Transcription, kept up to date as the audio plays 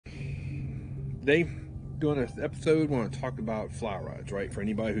Today, doing this episode, I want to talk about fly rods, right? For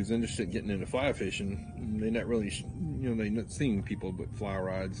anybody who's interested in getting into fly fishing, they're not really, they're not seeing people but fly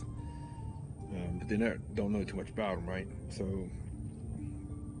rods, but they don't know too much about them, right? So,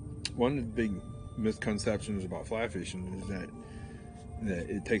 one of the big misconceptions about fly fishing is that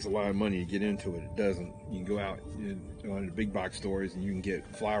it takes a lot of money to get into it. It doesn't. You can go out on the big box stores and you can get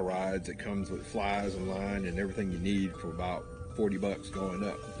fly rods. It comes with flies and line and everything you need for about $40 going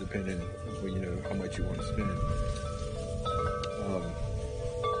up, depending on how much you want to spend.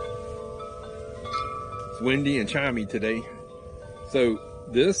 It's windy and chimey today. So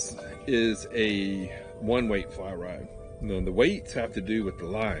this is a one weight fly rod. The weights have to do with the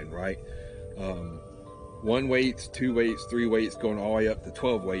line, right? One weights, two weights, three weights, going all the way up to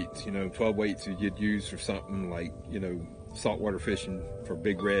 12 weights. 12 weights you'd use for something like, saltwater fishing for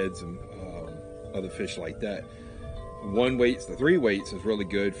big reds and other fish like that. One weights to three weights is really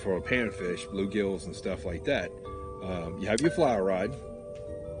good for panfish, bluegills, and stuff like that. You have your fly rod.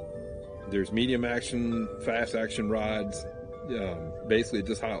 There's medium action, fast action rods. Basically,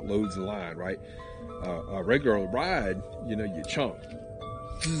 just how it loads the line, right? A regular rod, you chunk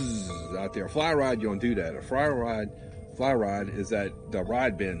out there. A fly rod, you don't do that. A fly rod is that the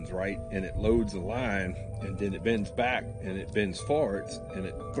rod bends, right? And it loads the line, and then it bends back, and it bends forwards, and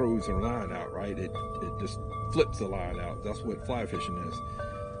it throws the line out, right? It just flips the line out. That's what fly fishing is.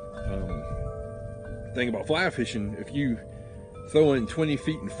 Thing about fly fishing, if you throw in 20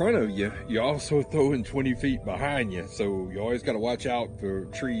 feet in front of you, you also throw in 20 feet behind you. So you always got to watch out for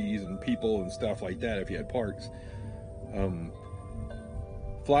trees and people and stuff like that if you had parks.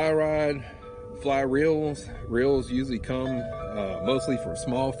 Fly rod, fly reels usually come mostly for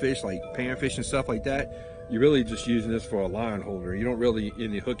small fish like panfish and stuff like that. You're really just using this for a line holder. You don't really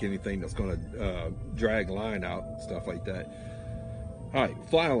hook anything that's going to drag line out and stuff like that. All right,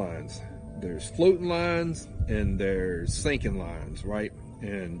 fly lines. There's floating lines and there's sinking lines, right?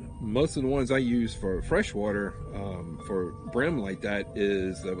 And most of the ones I use for freshwater, for brim like that,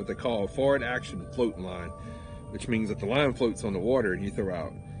 is what they call a forward action floating line, which means that the line floats on the water and you throw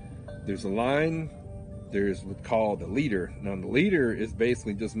out. There's a line, there's what's called a leader. Now the leader is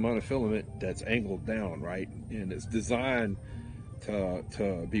basically just monofilament that's angled down, right? And it's designed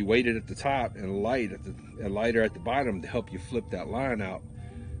to be weighted at the top and lighter at the bottom to help you flip that line out.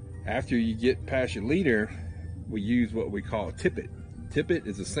 After you get past your leader, we use what we call tippet. Tippet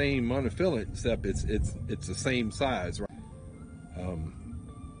is the same monofilament, except it's the same size, right?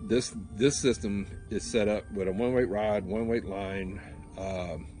 This system is set up with a one weight rod, one weight line.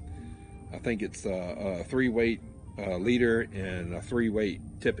 I think it's a 3-weight leader and a 3-weight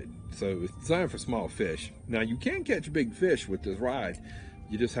tippet. So it's designed for small fish. Now you can catch big fish with this rod.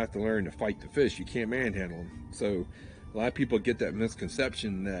 You just have to learn to fight the fish. You can't manhandle them. So a lot of people get that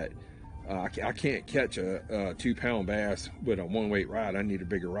misconception that I can't catch a 2-pound bass with a 1-weight rod. I need a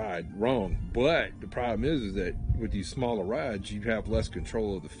bigger rod. Wrong. But the problem is that with these smaller rods, you have less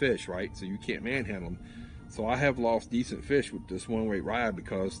control of the fish, right? So you can't manhandle them. So I have lost decent fish with this 1-weight rod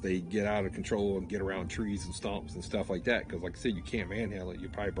because they get out of control and get around trees and stumps and stuff like that. Because like I said, you can't manhandle it. You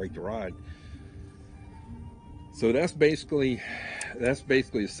probably break the rod. So that's basically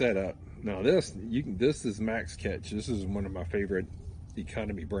a setup. Now this is Max Catch. This is one of my favorite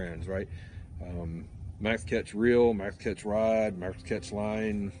economy brands, right? Max Catch reel, Max Catch rod, Max Catch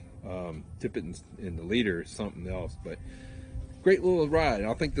line, tippet and the leader is something else, but great little ride.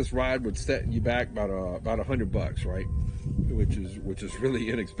 I think this ride would set you back about $100, right? Which is really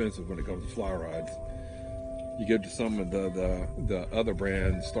inexpensive when it comes to fly rods. You go to some of the other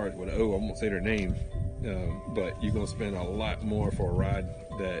brands, start with O. I won't say their name, but you're gonna spend a lot more for a ride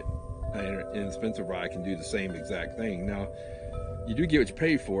that an inexpensive ride can do the same exact thing. Now, you do get what you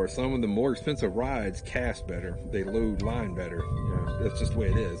pay for. Some of the more expensive rides cast better. They load line better. That's just the way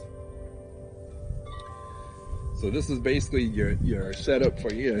it is. So this is basically your setup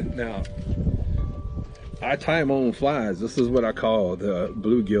for you. Now, I tie my own flies. This is what I call the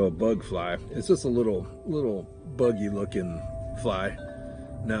bluegill bug fly. It's just a little buggy looking fly.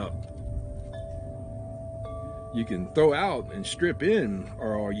 Now, you can throw out and strip in,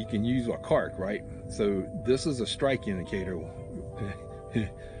 or you can use a carp, right? So this is a strike indicator.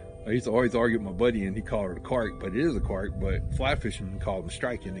 I used to always argue with my buddy and he called it a carp, but it is a carp, but fly fishermen call them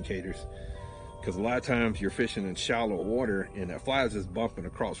strike indicators. Because a lot of times you're fishing in shallow water and that fly is just bumping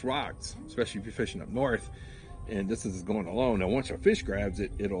across rocks, especially if you're fishing up north and this is going along. Now once a fish grabs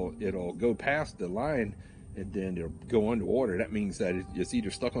it, it'll go past the line and then it'll go underwater. That means that it's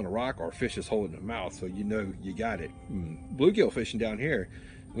either stuck on a rock or a fish is holding the mouth, so you know you got it. Bluegill fishing down here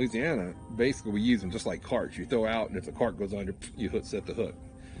in Louisiana, basically we use them just like carps. You throw out and if the carp goes under, you set the hook.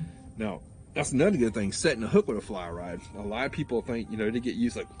 Now, That's another good thing, setting a hook with a fly rod. A lot of people think, you know, they get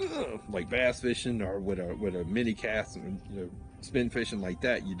used like bass fishing or with a mini cast and, you know, spin fishing like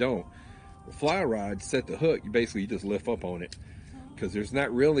that. You don't. The fly rod, set the hook, you just lift up on it, because there's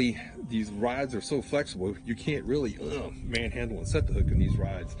not really, these rods are so flexible, you can't really manhandle and set the hook in these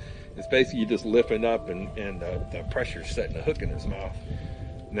rods. It's basically you just lifting up and the pressure setting the hook in his mouth.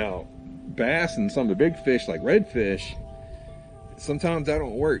 Now, bass and some of the big fish like redfish, sometimes that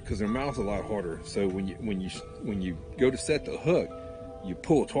don't work because their mouth's a lot harder. So when you go to set the hook, you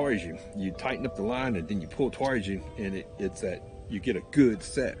pull towards you. You tighten up the line and then you pull towards you, and it's that you get a good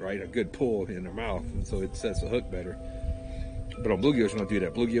set, right? A good pull in their mouth, and so it sets the hook better. But on bluegills, you don't do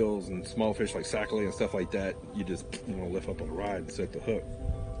that. Bluegills and small fish like sac-a-lait and stuff like that, you just lift up on the rod and set the hook.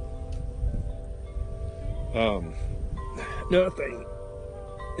 Another thing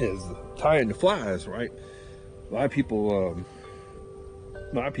is tying the flies, right? A lot of people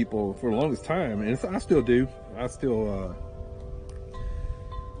for the longest time, and I still do. I still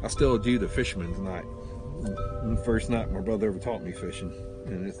do the fisherman's knot. The first knot my brother ever taught me fishing,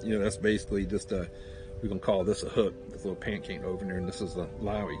 and it's, you know, that's basically just we're gonna call this a hook. This little pancake over there, and this is the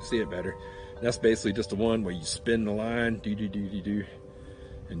line where you can see it better. And that's basically just the one where you spin the line, do,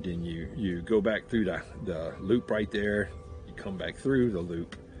 and then you go back through the loop right there. You come back through the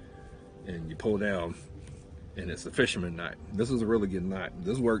loop, and you pull down, and it's a fisherman knot. This is a really good knot.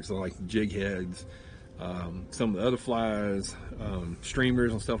 This works on like jig heads, some of the other flies,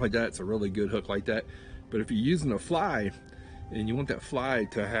 streamers and stuff like that. It's a really good hook like that. But if you're using a fly and you want that fly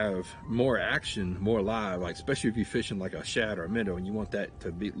to have more action, more live, like especially if you're fishing like a shad or a minnow and you want that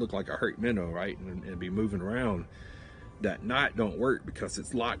to look like a hurt minnow, right, and be moving around, that knot don't work because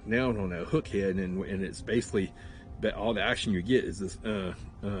it's locked down on that hook head, and it's basically all the action you get is this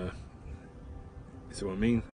see what I mean?